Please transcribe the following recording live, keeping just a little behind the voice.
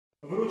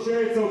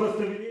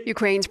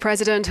Ukraine's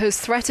president has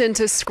threatened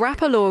to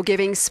scrap a law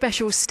giving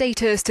special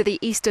status to the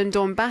eastern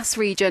Donbass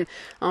region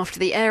after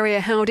the area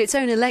held its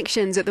own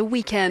elections at the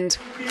weekend.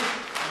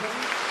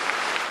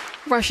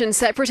 Russian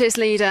separatist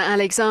leader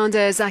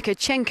Alexander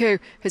Zakharchenko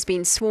has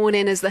been sworn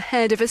in as the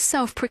head of a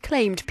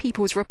self-proclaimed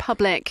People's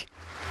Republic.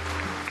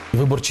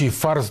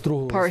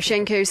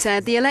 Poroshenko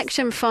said the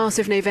election farce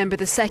of November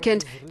the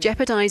 2nd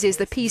jeopardizes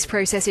the peace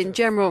process in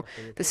general,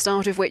 the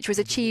start of which was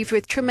achieved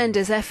with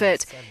tremendous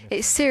effort.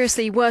 It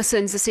seriously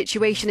worsens the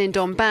situation in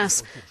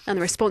Donbass, and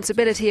the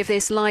responsibility of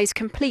this lies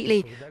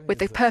completely with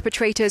the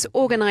perpetrators,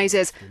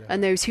 organisers,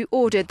 and those who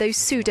ordered those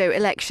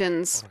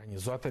pseudo-elections.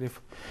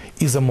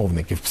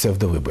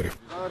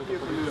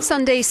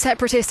 Sunday's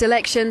separatist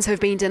elections have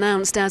been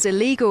denounced as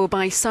illegal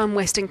by some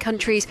Western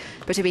countries,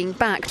 but are being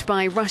backed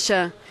by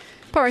Russia.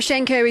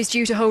 Poroshenko is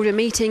due to hold a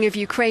meeting of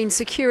Ukraine's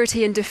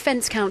Security and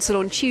Defence Council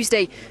on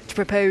Tuesday to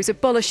propose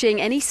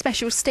abolishing any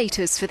special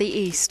status for the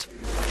East.